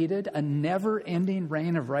Israel needed? A never-ending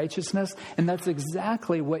reign of righteousness? And that's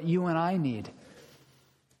exactly what you and I need.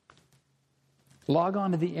 Log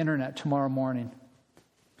on to the internet tomorrow morning.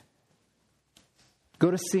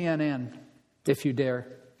 Go to CNN, if you dare.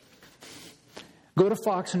 Go to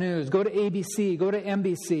Fox News. Go to ABC. Go to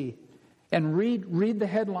NBC. And read the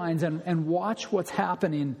headlines and watch what's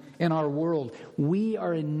happening in our world. We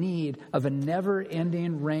are in need of a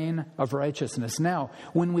never-ending reign of righteousness. Now,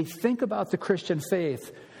 when we think about the Christian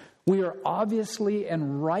faith, we are obviously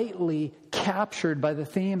and rightly captured by the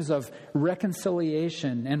themes of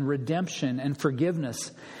reconciliation and redemption and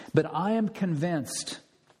forgiveness. But I am convinced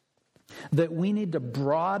that we need to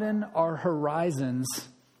broaden our horizons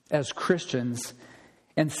as Christians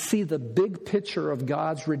and see the big picture of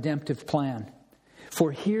God's redemptive plan.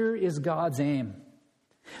 For here is God's aim.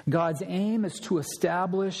 God's aim is to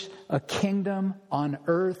establish a kingdom on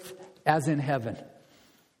earth as in heaven.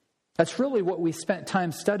 That's really what we spent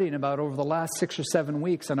time studying about over the last 6 or 7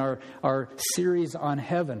 weeks in our series on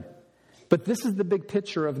heaven. But this is the big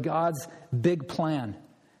picture of God's big plan.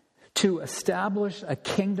 To establish a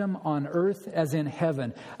kingdom on earth as in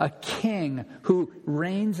heaven. A king who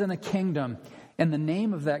reigns in a kingdom. And the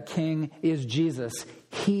name of that king is Jesus.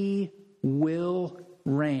 He will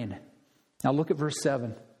reign. Now look at verse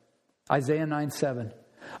 7. Isaiah 9:7.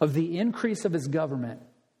 Of the increase of his government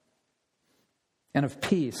and of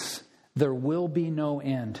peace, there will be no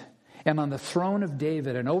end. And on the throne of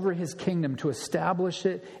David and over his kingdom, to establish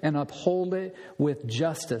it and uphold it with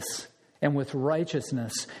justice and with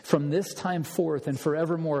righteousness from this time forth and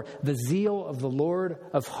forevermore. The zeal of the Lord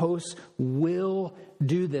of hosts will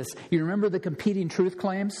do this. You remember the competing truth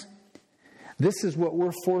claims? This is what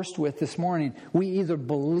we're forced with this morning. We either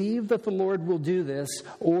believe that the Lord will do this,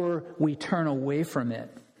 or we turn away from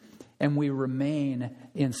it and we remain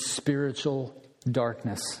in spiritual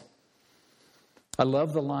darkness. I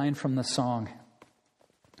love the line from the song,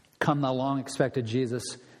 "Come Thou Long Expected Jesus,"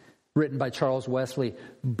 written by Charles Wesley.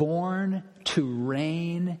 Born to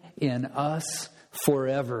reign in us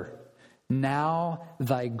forever, now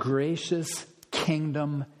thy gracious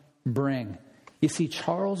kingdom bring. You see,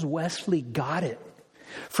 Charles Wesley got it.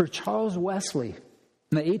 For Charles Wesley,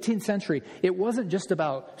 in the 18th century, it wasn't just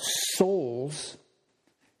about souls.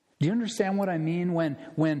 Do you understand what I mean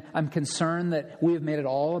when I'm concerned that we have made it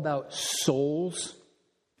all about souls?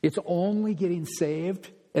 It's only getting saved,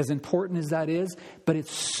 as important as that is, but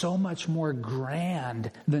it's so much more grand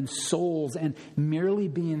than souls and merely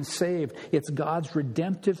being saved. It's God's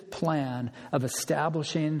redemptive plan of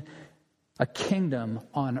establishing a kingdom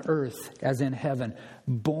on earth as in heaven,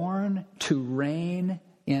 born to reign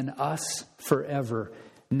in us forever.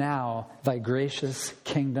 Now thy gracious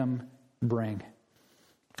kingdom bring.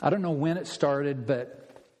 I don't know when it started,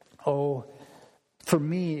 but for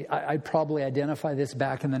me, I'd probably identify this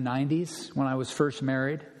back in the 90s when I was first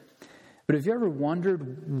married. But have you ever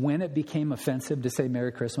wondered when it became offensive to say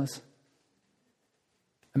Merry Christmas?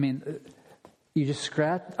 I mean,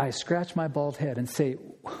 I scratch my bald head and say,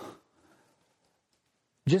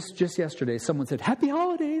 Just yesterday, someone said, Happy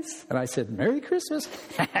Holidays. And I said, Merry Christmas.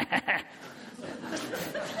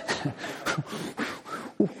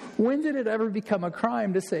 When did it ever become a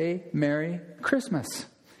crime to say Merry Christmas?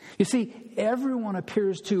 You see, everyone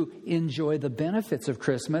appears to enjoy the benefits of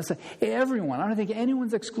Christmas. Everyone. I don't think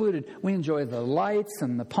anyone's excluded. We enjoy the lights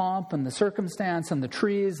and the pomp and the circumstance and the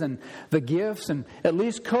trees and the gifts. And at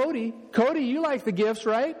least Cody, you like the gifts,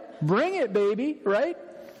 right? Bring it, baby, right?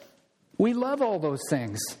 We love all those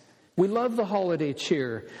things. We love the holiday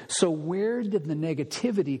cheer. So where did the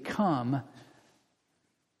negativity come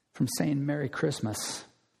from saying Merry Christmas?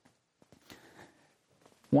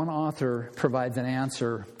 One author provides an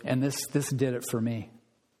answer, and this did it for me.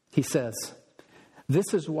 He says,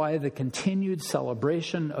 this is why the continued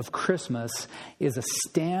celebration of Christmas is a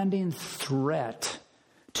standing threat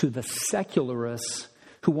to the secularists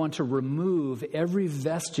who want to remove every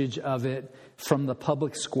vestige of it from the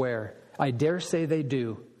public square. I dare say they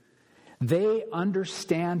do. They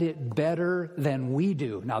understand it better than we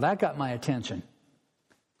do. Now that got my attention.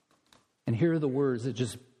 And here are the words that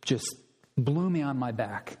just blew me on my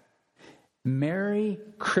back. Merry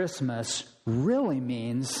Christmas really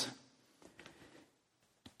means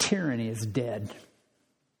tyranny is dead.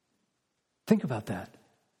 Think about that.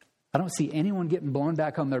 I don't see anyone getting blown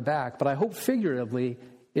back on their back, but I hope figuratively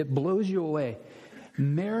it blows you away.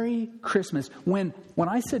 Merry Christmas. When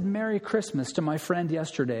I said Merry Christmas to my friend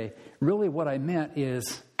yesterday, really what I meant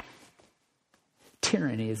is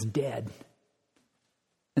tyranny is dead.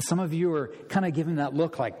 And some of you are kind of giving that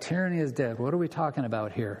look like tyranny is dead. What are we talking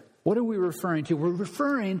about here? What are we referring to? We're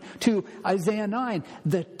referring to Isaiah 9,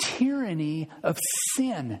 the tyranny of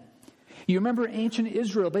sin. You remember ancient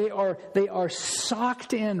Israel, they are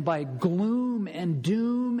socked in by gloom and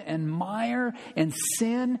doom and mire and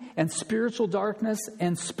sin and spiritual darkness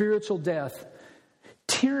and spiritual death.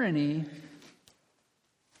 Tyranny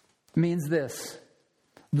means this: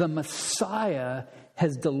 the Messiah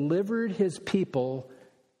has delivered his people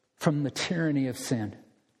from the tyranny of sin.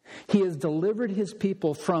 He has delivered his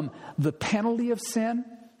people from the penalty of sin.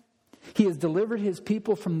 He has delivered his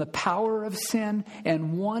people from the power of sin.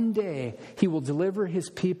 And one day he will deliver his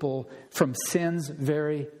people from sin's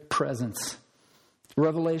very presence.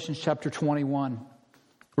 Revelation chapter 21.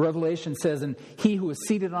 Revelation says, and he who is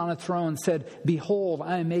seated on a throne said, Behold,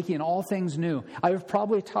 I am making all things new. I have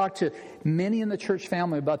probably talked to many in the church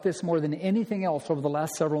family about this more than anything else over the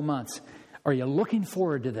last several months. Are you looking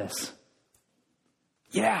forward to this?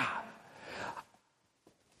 Yeah.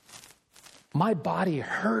 My body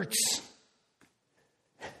hurts.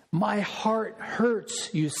 My heart hurts,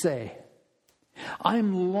 you say.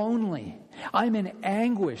 I'm lonely. I'm in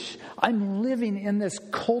anguish. I'm living in this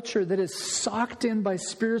culture that is socked in by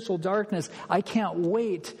spiritual darkness. I can't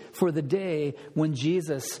wait for the day when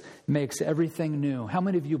Jesus makes everything new. How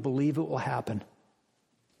many of you believe it will happen?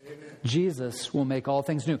 Amen. Jesus will make all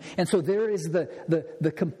things new. And so there is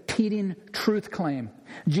the competing truth claim.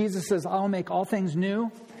 Jesus says, I'll make all things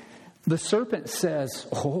new. The serpent says,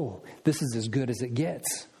 oh, this is as good as it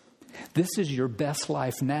gets. This is your best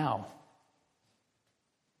life now.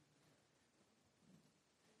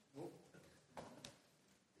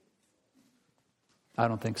 I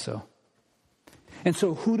don't think so. And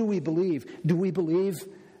so who do we believe? Do we believe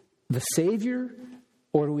the Savior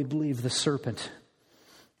or do we believe the serpent?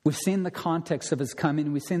 We've seen the context of his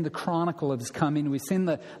coming. We've seen the chronicle of his coming. We've seen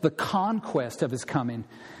the conquest of his coming.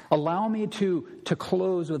 Allow me to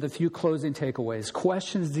close with a few closing takeaways.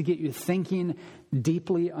 Questions to get you thinking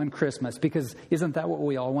deeply on Christmas. Because isn't that what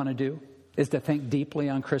we all want to do? Is to think deeply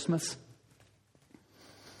on Christmas?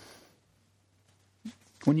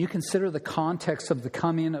 When you consider the context of the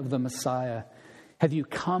coming of the Messiah, have you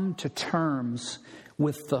come to terms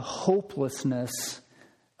with the hopelessness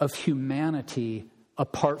of humanity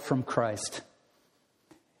apart from Christ?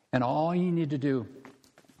 And all you need to do,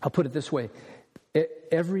 I'll put it this way.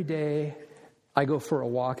 Every day I go for a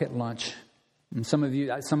walk at lunch. And some of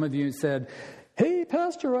you said, hey,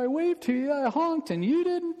 Pastor, I waved to you, I honked, and you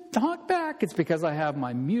didn't honk back. It's because I have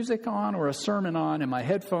my music on or a sermon on and my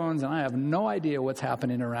headphones, and I have no idea what's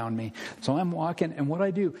happening around me. So I'm walking, and what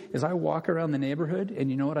I do is I walk around the neighborhood, and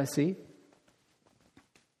you know what I see?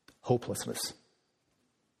 Hopelessness.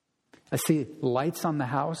 I see lights on the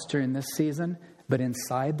house during this season, but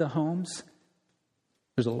inside the homes,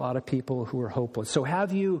 there's a lot of people who are hopeless. So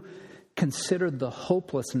have you considered the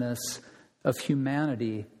hopelessness of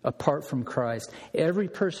humanity apart from Christ? Every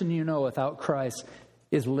person you know without Christ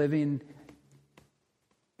is living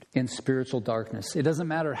in spiritual darkness. It doesn't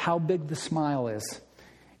matter how big the smile is.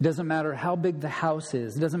 It doesn't matter how big the house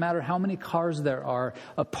is. It doesn't matter how many cars there are.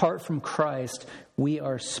 Apart from Christ, we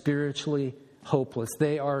are spiritually hopeless.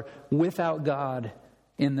 They are without God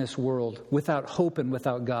in this world, without hope and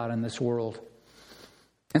without God in this world.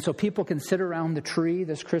 And so people can sit around the tree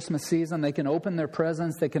this Christmas season. They can open their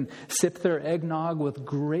presents. They can sip their eggnog with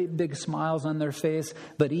great big smiles on their face.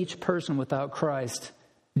 But each person without Christ,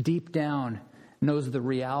 deep down, knows the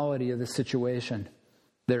reality of the situation.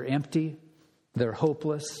 They're empty. They're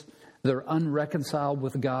hopeless. They're unreconciled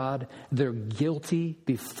with God. They're guilty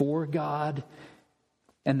before God.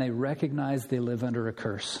 And they recognize they live under a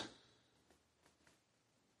curse.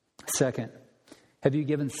 Second, have you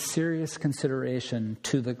given serious consideration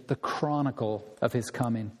to the chronicle of his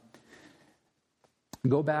coming?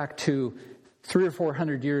 Go back to 300 or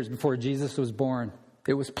 400 years before Jesus was born.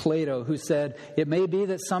 It was Plato who said, "It may be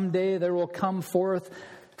that someday there will come forth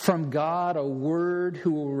from God a word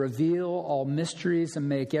who will reveal all mysteries and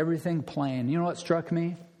make everything plain." You know what struck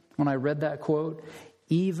me when I read that quote?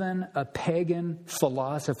 Even a pagan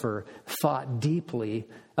philosopher thought deeply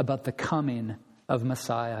about the coming of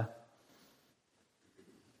Messiah.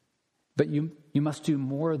 But you must do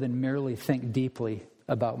more than merely think deeply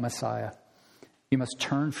about Messiah. You must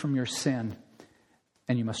turn from your sin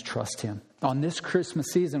and you must trust him. On this Christmas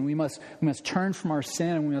season, we must turn from our sin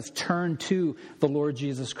and we must turn to the Lord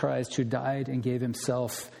Jesus Christ, who died and gave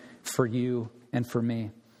himself for you and for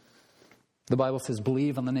me. The Bible says,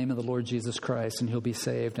 believe on the name of the Lord Jesus Christ and he'll be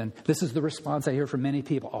saved. And this is the response I hear from many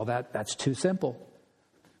people. Oh, that's too simple.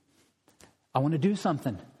 I want to do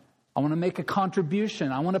something. I want to make a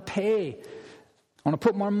contribution. I want to pay. I want to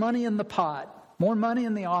put more money in the pot, more money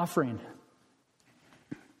in the offering.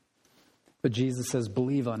 But Jesus says,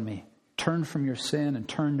 believe on me. Turn from your sin and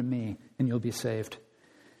turn to me, and you'll be saved.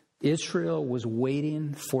 Israel was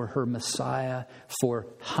waiting for her Messiah for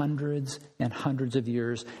hundreds and hundreds of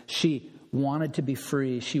years. She wanted to be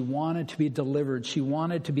free. She wanted to be delivered. She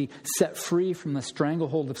wanted to be set free from the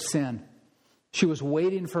stranglehold of sin. She was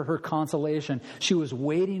waiting for her consolation. She was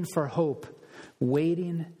waiting for hope.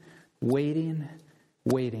 Waiting.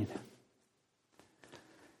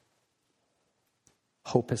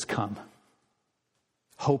 Hope has come.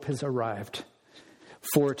 Hope has arrived.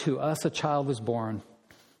 For to us a child was born,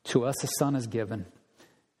 to us a son is given,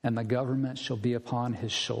 and the government shall be upon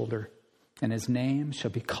his shoulder. And his name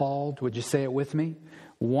shall be called, would you say it with me?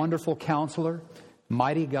 Wonderful Counselor,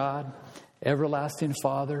 Mighty God, Everlasting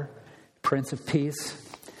Father, Prince of Peace.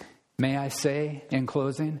 May I say, in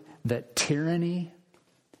closing, that tyranny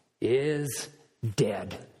is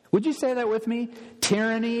dead. Would you say that with me?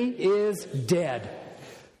 Tyranny is dead.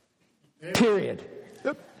 Period.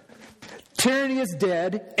 Tyranny is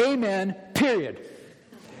dead. Amen. Period.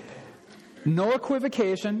 No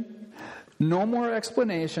equivocation. No more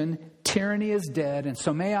explanation. Tyranny is dead. And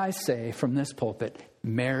so may I say from this pulpit,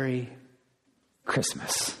 Merry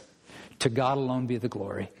Christmas. To God alone be the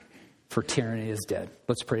glory, for tyranny is dead.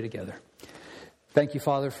 Let's pray together. Thank you,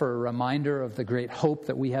 Father, for a reminder of the great hope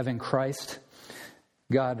that we have in Christ.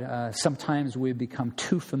 God, sometimes we become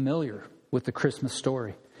too familiar with the Christmas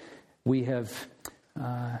story. We have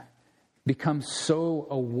become so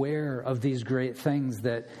aware of these great things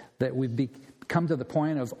that we've come to the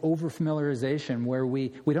point of over-familiarization where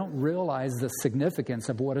we don't realize the significance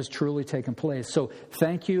of what has truly taken place. So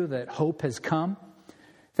thank you that hope has come.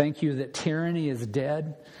 Thank you that tyranny is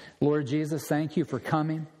dead. Lord Jesus, thank you for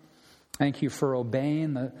coming. Thank you for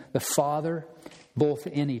obeying the Father, both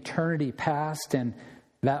in eternity past and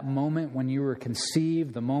that moment when you were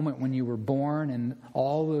conceived, the moment when you were born, and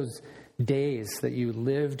all those days that you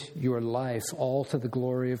lived your life, all to the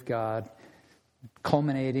glory of God,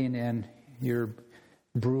 culminating in your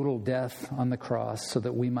brutal death on the cross so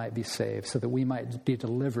that we might be saved, so that we might be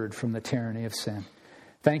delivered from the tyranny of sin.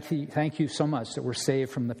 Thank you so much that we're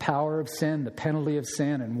saved from the power of sin, the penalty of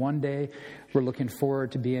sin, and one day we're looking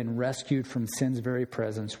forward to being rescued from sin's very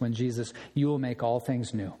presence when, Jesus, you will make all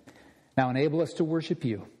things new. Now enable us to worship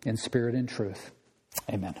you in spirit and truth.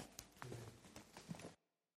 Amen.